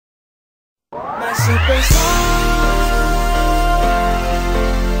My superstar.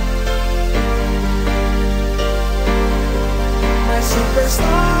 My superstar.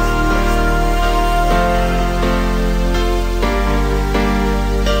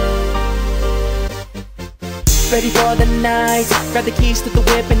 Ready for the night, grab the keys to the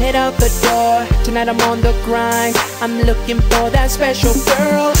whip and head out the door. Tonight I'm on the grind, I'm looking for that special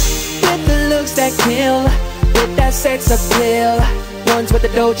girl with the looks that kill, with that sex appeal. Ones with the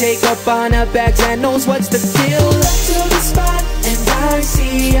Doja Gabbana bags and knows what's the deal. Up to the spot and I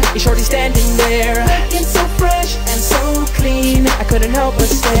see your shorty standing there, looking so fresh and so clean, I couldn't help but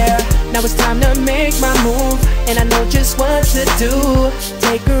stare. Now it's time to make my move, and I know just what to do.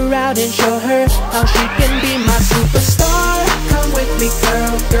 Take her out and show her how she can be my superstar. Come with me,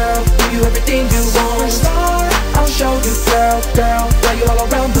 girl, girl, do you everything you want. I'll show you, girl, girl, girl, you all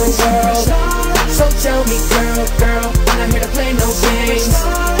around the world. So tell me, girl, girl, I'm not here to play no games.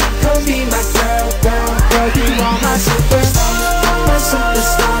 Come be my girl, girl, girl, you are my superstar. My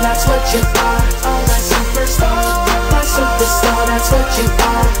superstar, that's what you are.